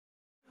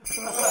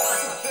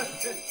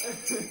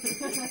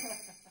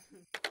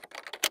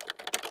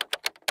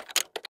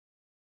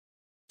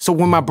So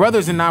when my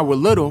brothers and I were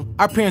little,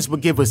 our parents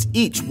would give us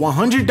each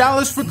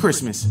 $100 for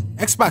Christmas.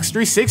 Xbox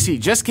 360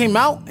 just came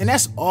out, and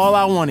that's all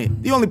I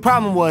wanted. The only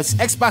problem was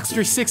Xbox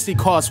 360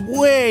 cost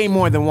way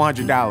more than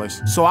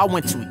 $100. So I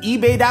went to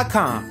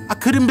eBay.com. I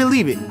couldn't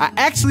believe it. I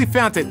actually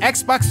found an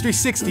Xbox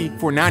 360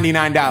 for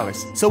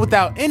 $99. So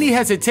without any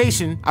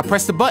hesitation, I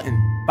pressed the button.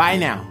 Buy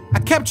now. I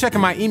kept checking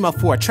my email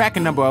for a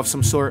tracking number of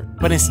some sort,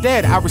 but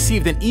instead I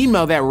received an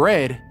email that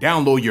read,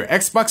 "Download your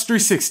Xbox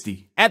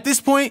 360. At this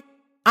point,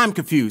 I'm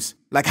confused.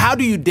 Like, how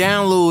do you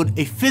download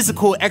a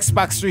physical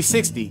Xbox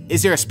 360?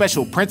 Is there a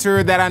special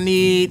printer that I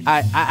need?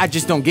 I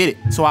just don't get it.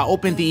 So I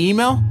opened the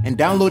email and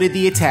downloaded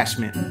the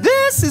attachment.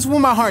 This is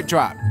when my heart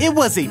dropped. It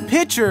was a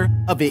picture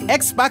of a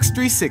Xbox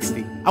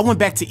 360. I went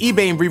back to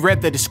eBay and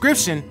reread the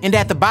description, and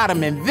at the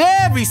bottom in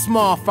very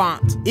small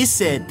font, it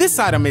said, "This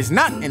item is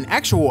not an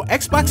actual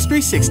Xbox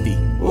 360.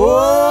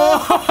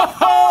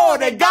 Whoa,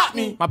 they got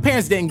me. My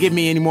parents didn't give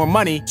me any more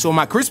money, so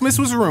my Christmas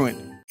was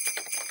ruined.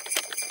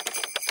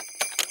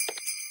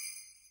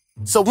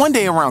 So one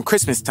day around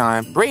Christmas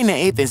time, Brayton and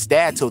Ethan's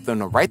dad told them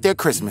to write their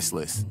Christmas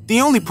list. The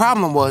only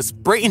problem was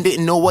Brayton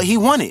didn't know what he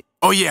wanted.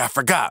 Oh yeah, I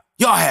forgot.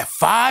 Y'all have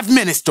 5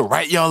 minutes to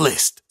write your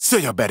list, so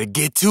y'all better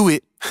get to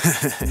it.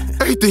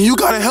 Ethan, you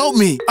gotta help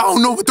me. I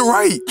don't know what to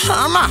write.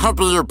 I'm not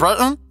helping you,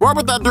 Brayton. What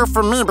would that do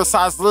for me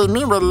besides leave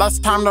me with less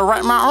time to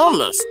write my own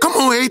list? Come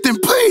on, Ethan,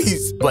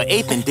 please. But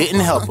Ethan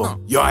didn't help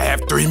him. Y'all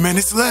have 3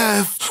 minutes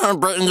left.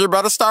 Brayton, you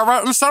better start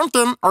writing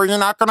something, or you're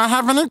not gonna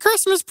have any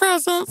Christmas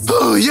presents.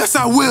 Yes,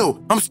 I will.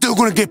 I'm still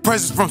gonna get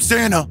presents from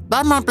Santa.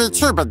 That might be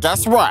true, but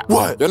guess what?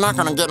 What? You're not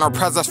gonna get no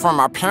presents from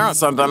my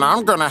parents, and then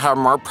I'm gonna have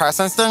more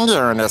presents than you,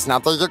 and there's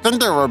nothing you can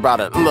do about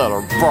it,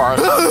 little boy.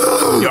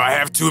 Y'all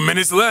have 2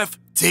 minutes left.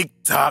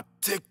 Tick-tock,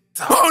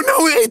 tick-tock. Oh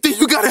no, Ethan,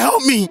 you gotta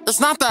help me. It's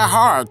not that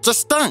hard.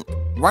 Just think.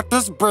 What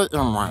does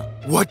Brayton want?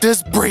 What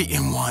does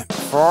Brayton want?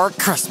 For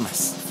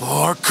Christmas.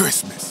 For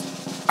Christmas.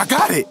 I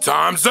got it.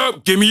 Time's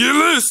up. Give me your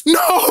list.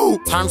 No!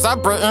 Time's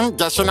up, Brayton.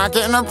 Guess you're not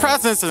getting no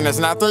presents, and there's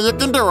nothing you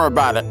can do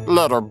about it,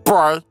 little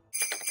boy.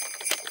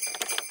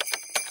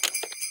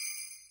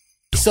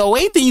 So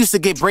Ethan used to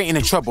get Brayton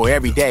in trouble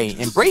every day,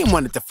 and Brayton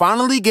wanted to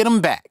finally get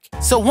him back.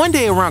 So one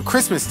day around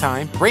Christmas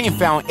time, Brayton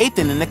found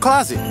Ethan in the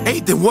closet.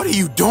 Ethan, what are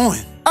you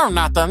doing? Oh,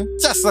 nothing.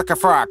 Just looking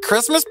for our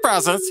Christmas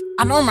presents.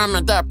 I know Mom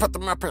and Dad put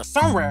them up here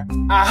somewhere.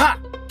 Aha!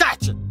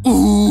 Gotcha!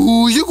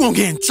 Ooh, you gonna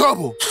get in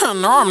trouble.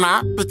 No, I'm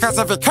not. Because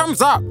if it comes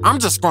up, I'm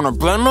just gonna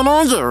blame it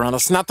on you, and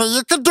there's nothing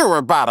you can do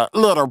about it,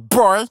 little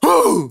boy.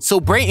 So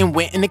Brayton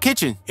went in the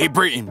kitchen. Hey,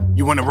 Brayton,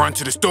 you wanna run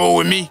to the store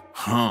with me?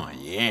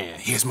 Yeah.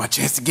 Here's my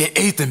chance to get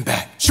Ethan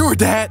back. Sure,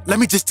 Dad. Let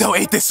me just tell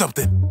Ethan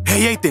something.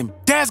 Hey, Ethan,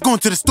 Dad's going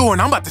to the store,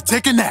 and I'm about to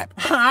take a nap.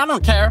 I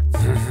don't care.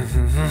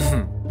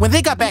 When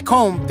they got back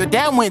home, their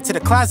dad went to the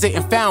closet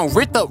and found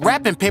ripped up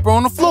wrapping paper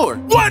on the floor.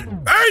 What?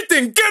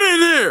 Ethan, get in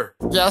here!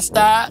 Yes,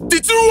 Dad?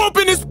 Did you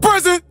open this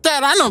present?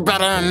 Dad, I know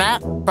better than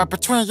that. But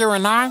between you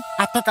and I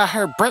think I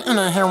heard Brayton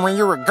in here when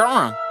you were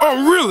gone.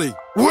 Oh, really?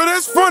 Well,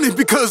 that's funny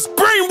because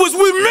Brayton was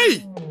with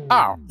me.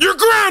 Oh. You're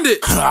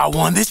grounded. I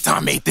won this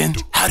time, Ethan.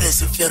 How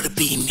does it feel to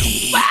be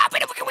me?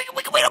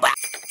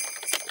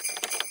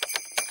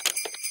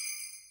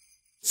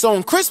 So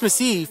on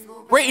Christmas Eve,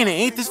 Brayton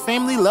and Ethan's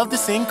family loved to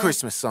sing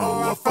Christmas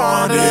songs. What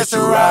fun it is to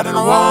ride in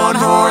a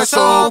one-horse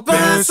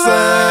open sleigh.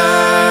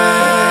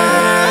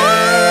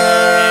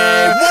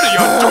 What are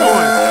y'all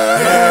doing?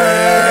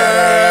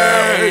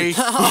 Hey.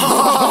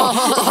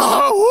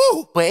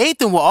 But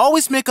Ethan will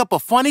always make up a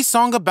funny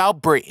song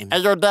about Brayton. Hey,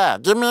 your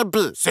dad, give me a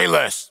beat. Say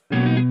less.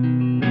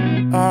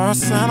 Oh,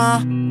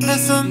 Santa,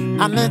 listen,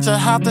 I need your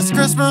help this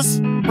Christmas.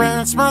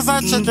 Brayton smells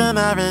like chicken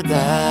every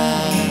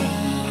day.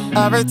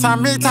 Every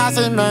time he ties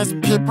he makes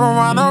people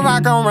wanna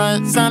walk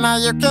away. Santa,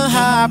 you can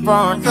have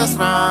on Christmas.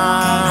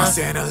 Now,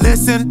 Santa,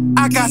 listen,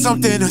 I got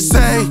something to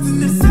say.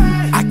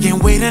 I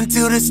can't wait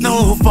until the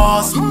snow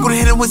falls. Gonna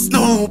hit him with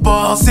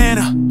snowballs.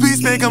 Santa,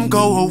 please make him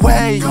go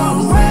away.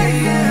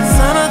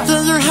 Santa,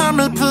 can you help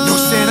me, please? No,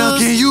 Santa,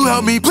 can you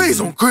help me,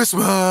 please, on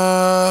Christmas?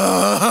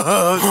 Oh,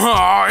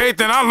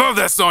 Ethan, I love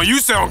that song. You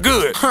sound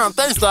good.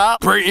 Thanks, Dad.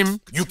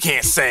 Brayton, you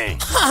can't sing.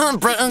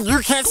 Brayton, you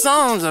can't sing,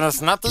 and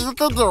there's nothing you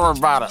can do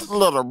about it,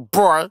 little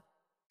boy.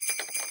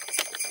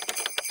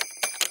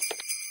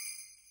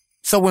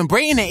 So when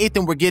Brayton and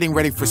Ethan were getting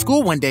ready for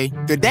school one day,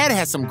 their dad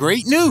had some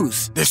great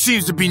news. There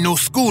seems to be no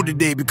school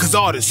today because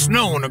all the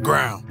snow on the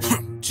ground.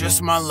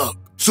 Just my luck.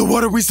 So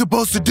what are we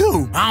supposed to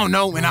do? I don't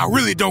know, and I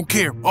really don't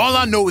care. All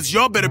I know is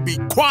y'all better be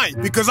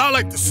quiet because I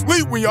like to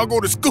sleep when y'all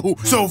go to school.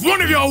 So if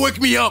one of y'all wake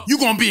me up, you're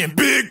gonna be in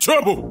big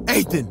trouble.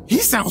 Ethan, he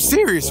sounds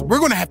serious. We're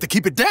gonna have to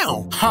keep it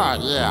down.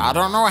 Yeah, I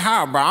don't know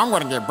how, but I'm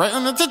gonna get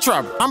Brayton into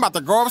trouble. I'm about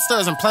to go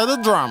upstairs and play the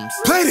drums.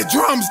 Play the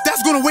drums?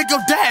 That's gonna wake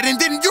up Dad, and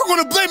then you're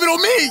gonna blame it on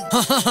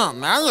me.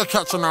 Now you're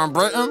catching on,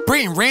 Brayton.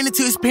 Brayton ran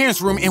into his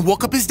parents' room and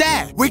woke up his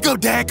dad. Wake up,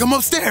 Dad. Come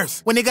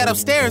upstairs. When they got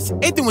upstairs,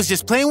 Ethan was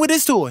just playing with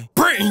his toy.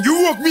 Brayton,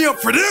 you woke me up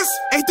for this?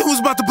 Ethan was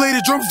about to play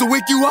the drums to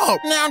wake you up.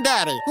 Now,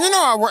 Daddy, you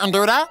know I wouldn't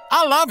do that.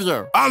 I love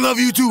you. I love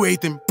you too,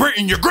 Ethan.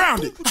 Brayton, you're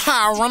grounded.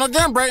 I'll run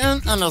again,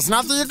 Brayton, and there's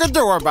nothing you can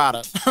do about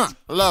it.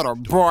 Little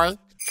boy.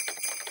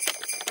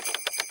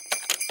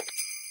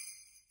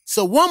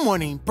 So one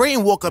morning,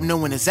 Brayton woke up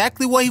knowing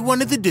exactly what he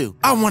wanted to do.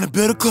 I want to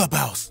build a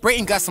clubhouse.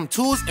 Brayton got some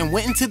tools and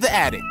went into the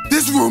attic.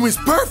 This room is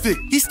perfect.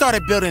 He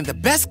started building the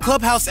best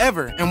clubhouse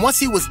ever, and once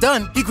he was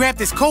done, he grabbed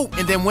his coat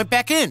and then went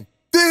back in.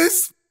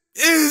 This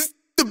is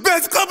the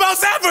best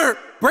clubhouse ever.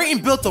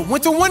 Brayton built a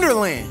winter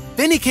wonderland.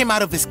 Then he came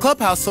out of his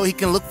clubhouse so he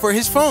can look for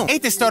his phone.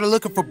 Ethan started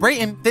looking for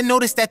Brayton, then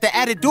noticed that the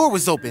attic door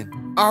was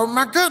open. Oh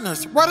my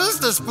goodness, what is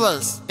this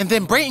place? And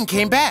then Brayton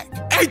came back.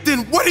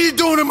 Ethan, what are you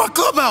doing in my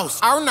clubhouse?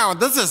 Oh no,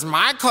 this is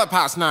my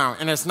clubhouse now,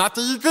 and there's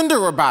nothing you can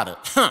do about it.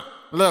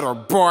 Little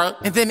boy.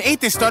 And then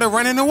Ethan started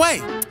running away.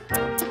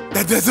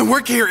 That doesn't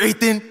work here,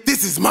 Ethan.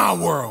 This is my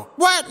world.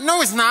 What?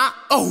 No, it's not.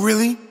 Oh,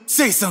 really?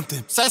 Say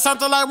something. Say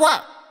something like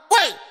what?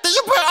 Wait, did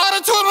you put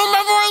auto-tune on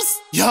my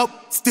voice?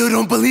 Yup. Still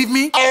don't believe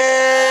me?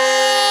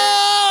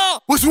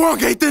 What's wrong,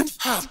 Ethan?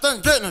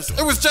 Thank goodness,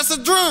 it was just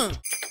a dream.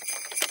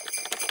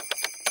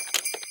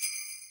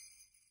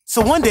 So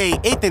one day,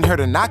 Ethan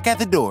heard a knock at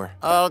the door.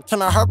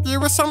 Can I help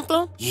you with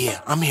something? Yeah,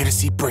 I'm here to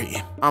see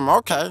Brayton. I'm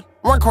okay.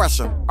 One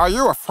question, are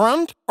you a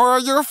friend or are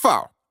you a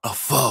foe? A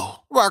foe.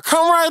 Well,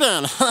 come right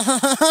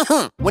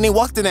in. When he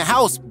walked in the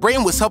house,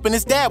 Brayton was helping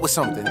his dad with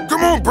something.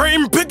 Come on,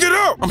 Brayton, pick it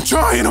up. I'm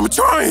trying.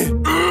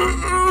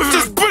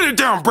 Just put it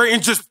down,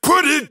 Brayton. Just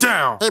put it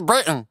down. Hey,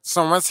 Brayton,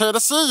 someone's here to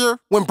see you.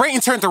 When Brayton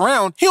turned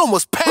around, he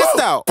almost passed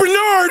out.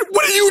 Bernard,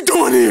 what are you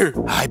doing here?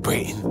 Hi,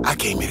 Brayton. I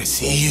came here to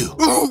see you.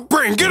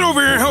 Brayton, get over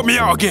here and help me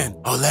out again.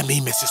 Oh, let me,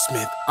 Mr.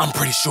 Smith. I'm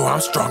pretty sure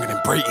I'm stronger than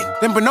Brayton.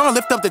 Then Bernard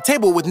lifted up the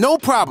table with no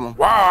problem.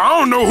 Wow, I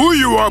don't know who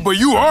you are, but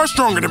you are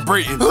stronger than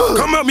Brayton.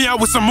 Come help me out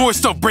with some more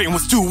stuff Brayton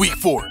was too weak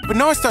for.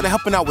 Bernard started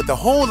helping out with a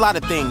whole lot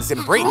of things,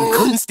 and Brayton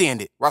couldn't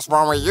stand it. What's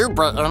wrong with you,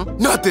 Brayton?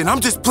 Nothing. I'm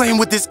just playing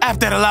with this app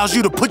that allows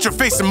you to put your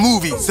face in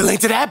movies. The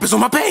link to the app is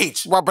on my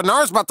page. Well,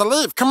 Bernard's about to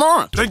leave. Come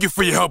on. Thank you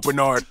for your help,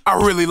 Bernard. I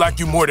really like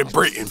you more than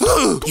Brayton.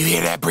 You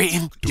hear that,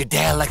 Brayton? Your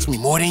dad likes me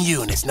more than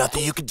you, and there's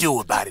nothing you can do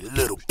about it,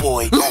 little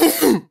boy.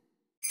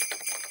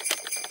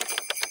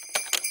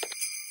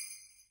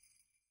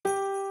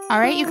 All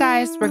right, you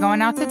guys, we're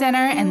going out to dinner,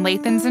 and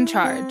Lathan's in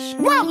charge.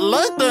 What,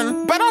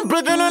 Lathan? But I'm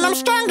bigger and I'm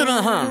stronger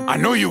than him. I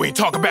know you ain't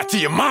talking back to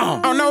your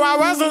mom. Oh, no, I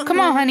wasn't. Come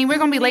on, honey, we're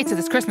gonna be late to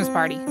this Christmas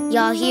party.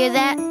 Y'all hear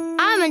that?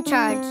 I'm in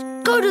charge.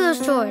 Go do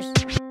those chores.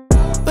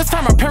 This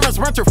time my parents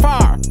went too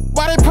far.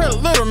 Why they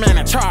put little man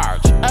in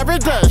charge? Every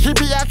day he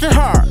be acting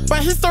hard, but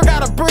he still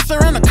got a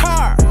booster in the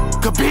car.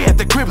 Could be at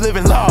the crib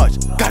living large.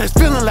 Got us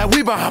feeling like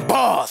we behind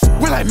bars.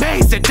 We're like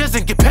maids that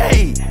doesn't get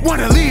paid.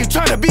 Wanna leave,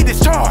 trying to be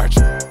discharged.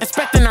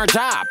 Inspecting our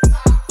job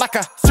like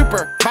a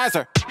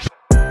supervisor.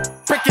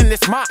 Breaking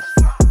this mop,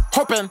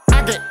 hoping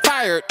I get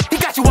fired. He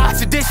got you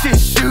washing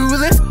dishes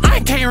shoeless. I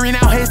ain't carrying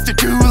out his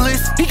to-do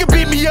list. He could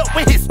beat me up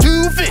with his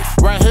 2 fists.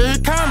 Right here he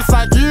comes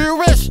like you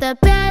wish. The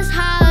best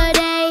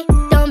holiday,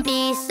 don't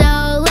be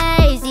so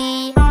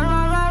lazy.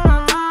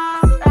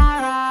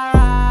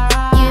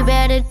 You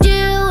better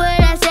do what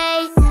I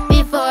say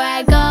before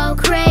I go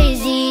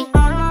crazy.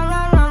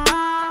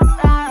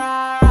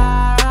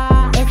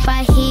 If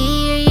I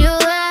hear you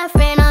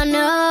laughing, I'll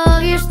know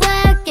you're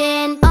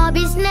slacking. I'll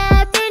be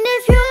snapping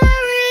if you're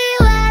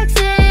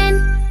relaxing.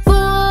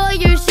 For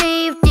your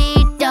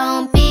safety,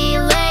 don't be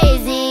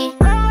lazy.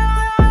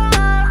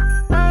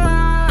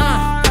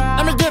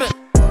 Let me get it.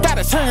 Got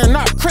us hanging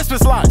up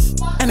Christmas lights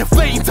And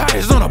inflating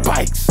tires on our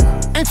bikes.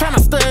 Ain't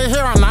tryna stay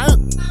here all night.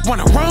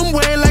 Wanna run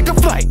way like a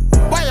flight.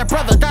 Why your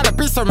brother gotta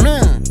be so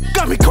mean?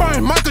 Got me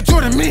crying Michael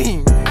Jordan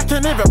mean. I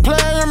can't even play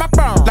on my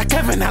phone. Like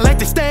Kevin, I like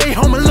to stay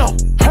home alone.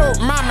 Hope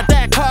mom and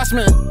dad calls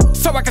me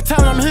so I can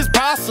tell him he's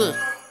bossy.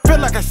 Feel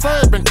like a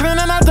slave, been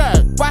cleaning all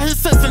day while he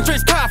sits and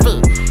drinks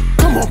coffee.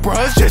 Come on, bro,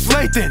 it's just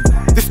Lathan.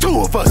 There's 2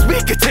 of us, we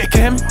could take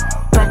him.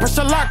 Don't push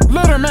your luck,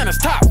 little man is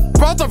tough.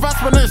 Both of us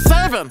will need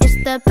saving.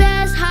 It's the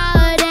best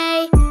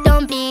holiday,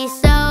 don't be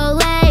so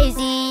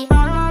lazy.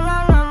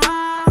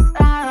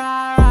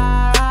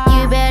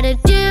 You better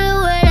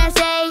do what I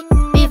say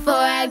before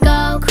I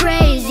go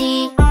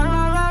crazy.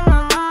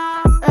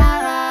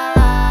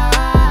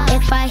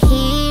 If I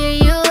hear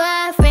you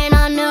laughing,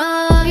 I'll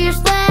know you're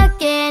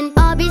slacking.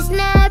 I'll be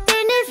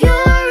snapping if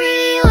you're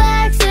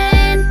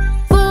relaxing.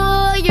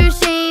 For your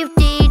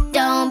safety,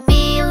 don't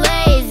be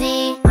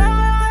lazy.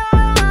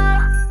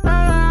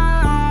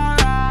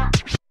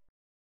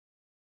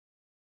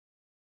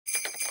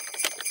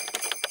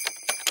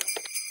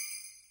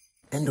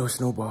 Indoor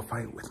snowball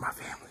fight with my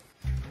family.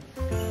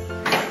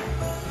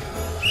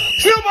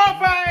 Snowball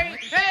fight!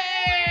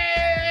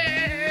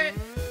 Hey!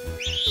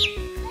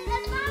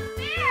 That's not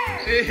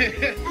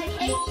fair. I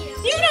hate you.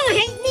 You don't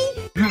hate me.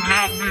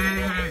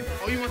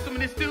 Oh, you want some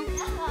of this too?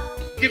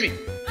 Give me.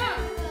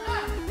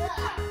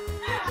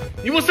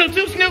 You want some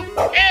too, Snoop?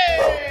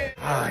 Hey!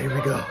 Ah, here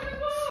we go.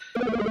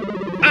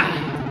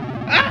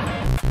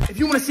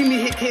 you want to see me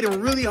hit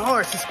Kaden really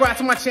hard, subscribe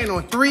to my channel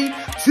in 3,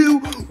 2,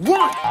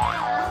 1.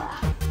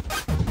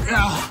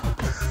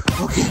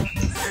 Okay.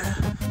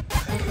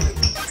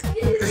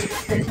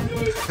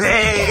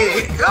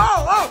 Hey,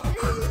 oh!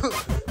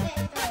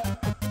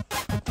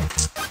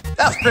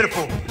 That was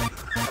pitiful.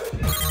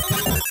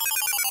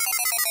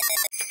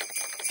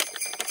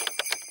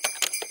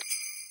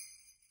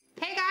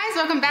 Hey guys,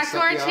 welcome back to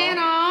our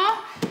channel.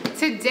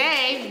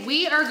 Today,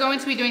 we are going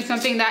to be doing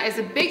something that is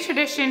a big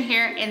tradition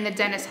here in the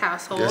Dennis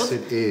household. Yes,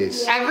 it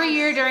is. Every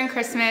year during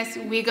Christmas,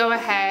 we go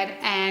ahead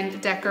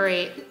and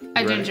decorate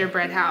a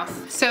gingerbread house.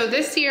 So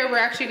this year, we're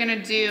actually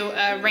gonna do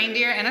a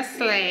reindeer and a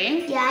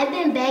sleigh. Yeah, I've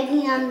been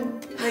begging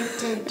him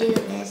to do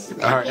this.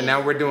 All right, and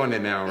now we're doing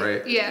it now,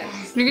 right? Yeah.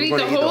 You're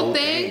gonna eat the whole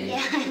thing?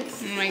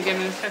 Yes. Oh my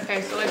goodness.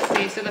 Okay, so let's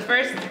see. So the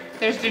first,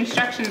 there's the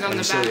instructions on the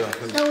back.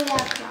 So we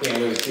have Can't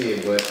really see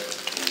it, but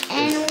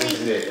this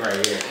is it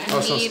right here.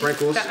 Oh, some Need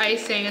sprinkles. the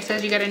icing. It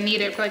says you gotta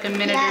knead it for like a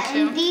minute yeah, or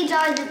two. and these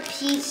are the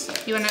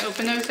pieces. You wanna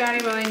open those,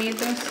 Daddy, while I knead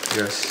this?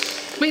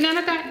 Yes. Wait, no,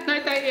 not that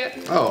yet.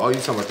 Oh, you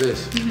talking about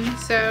this?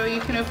 So you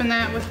can open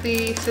that with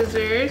the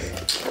scissors.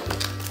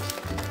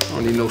 I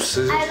don't need no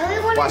scissors. I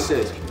really want Watch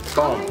this.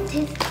 Boom. to taste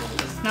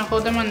these. Now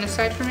hold them on this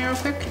side for me real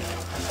quick.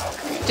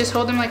 Just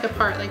hold them like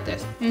apart like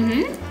this.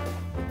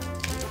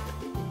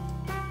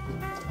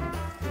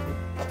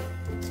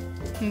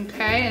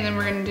 Okay, and then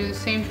we're gonna do the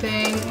same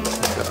thing.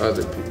 The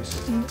other piece.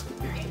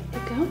 There we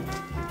go.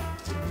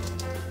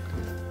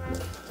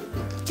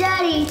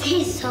 Daddy, it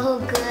tastes so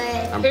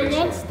good. It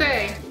won't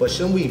stay. But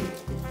shouldn't we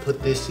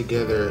put this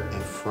together in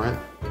front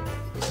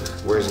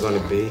where it's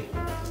gonna be?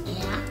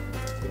 Yeah.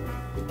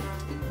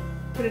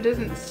 But it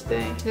doesn't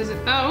stay. Does it?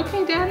 Oh,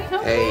 okay, Daddy.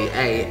 Okay.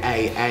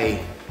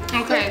 Hey.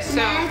 Okay, so.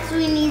 Next,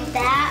 we need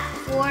that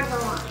for the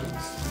lines.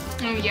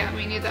 Oh yeah,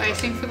 we need the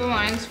icing for the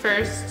lines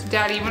first.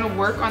 Daddy, you want to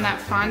work on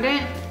that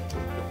fondant?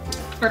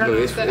 Or don't Look,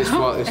 use it's that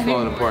falling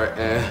anymore? apart.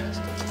 I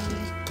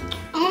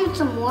want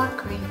some more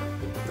cream.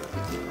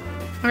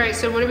 All right,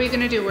 so what are we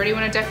gonna do? Where do you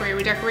want to decorate? Are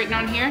we decorating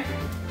on here?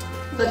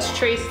 Let's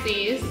trace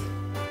these.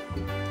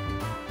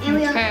 And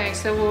we have Okay,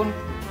 so we'll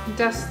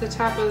dust the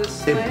top of the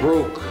sleigh. It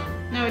broke.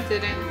 No, it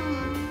didn't.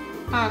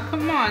 Oh,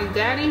 come on,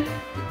 Daddy.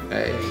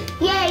 Hey.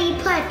 yeah, you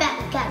put it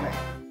back together.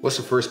 What's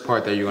the first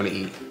part that you're gonna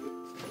eat?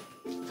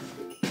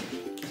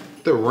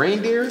 The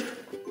reindeer?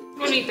 You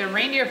want to eat the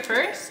reindeer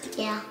first?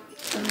 Yeah.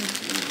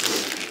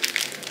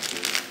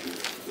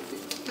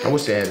 I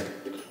wish they had.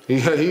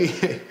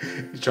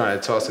 He's trying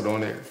to toss it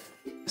on there.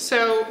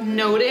 So,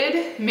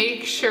 noted,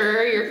 make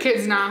sure your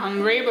kid's not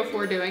hungry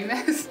before doing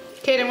this.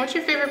 Kaden, what's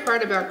your favorite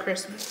part about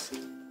Christmas?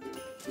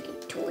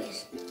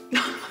 Toys.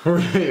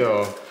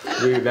 Yo,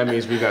 that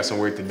means we got some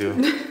work to do.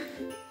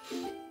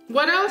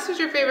 What else is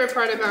your favorite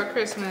part about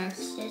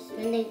Christmas? Just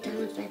spending time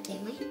with my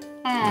family.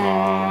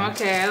 Oh,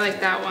 okay, I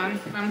like that one.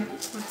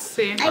 Let's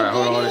see. All right,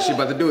 hold on. She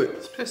about to do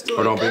it. Supposed to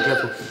Hold on, like be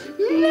careful.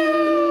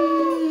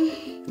 No.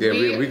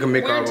 Yeah, we can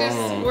make our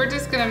own. We're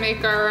just gonna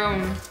make our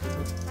own.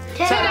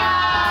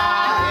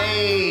 Ta-da!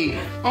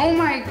 Hey! Oh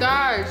my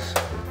gosh.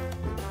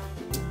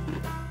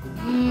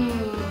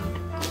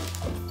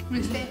 Let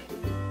me see.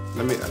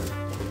 Let me.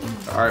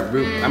 All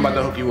right, I'm about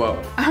to hook you up.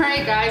 All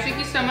right, guys, thank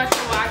you so much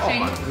for Oh watching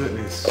my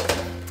goodness.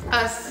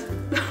 us.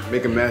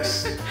 Make a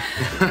mess.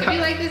 If you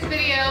like this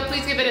video,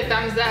 please give it a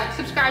thumbs up.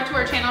 Subscribe to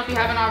our channel if you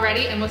haven't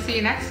already, and we'll see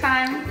you next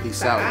time.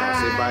 Peace out.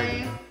 Say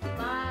bye. Bye.